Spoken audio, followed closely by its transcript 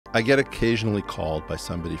I get occasionally called by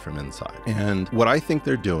somebody from inside. And what I think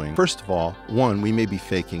they're doing, first of all, one, we may be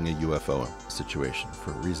faking a UFO situation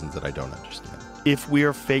for reasons that I don't understand. If we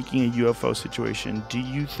are faking a UFO situation, do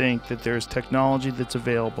you think that there's technology that's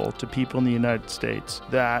available to people in the United States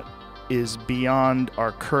that is beyond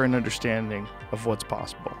our current understanding of what's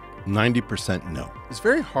possible? 90% no. It's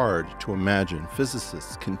very hard to imagine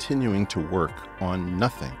physicists continuing to work on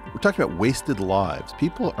nothing. We're talking about wasted lives.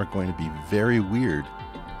 People are going to be very weird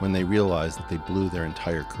when they realize that they blew their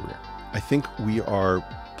entire career. I think we are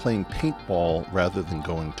playing paintball rather than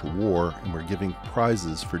going to war, and we're giving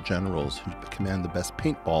prizes for generals who command the best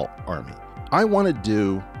paintball army. I want to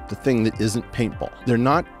do the thing that isn't paintball. They're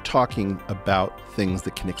not talking about things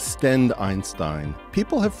that can extend Einstein.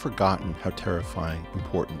 People have forgotten how terrifying,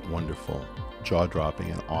 important, wonderful, jaw-dropping,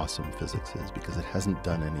 and awesome physics is because it hasn't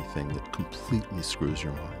done anything that completely screws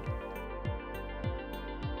your mind.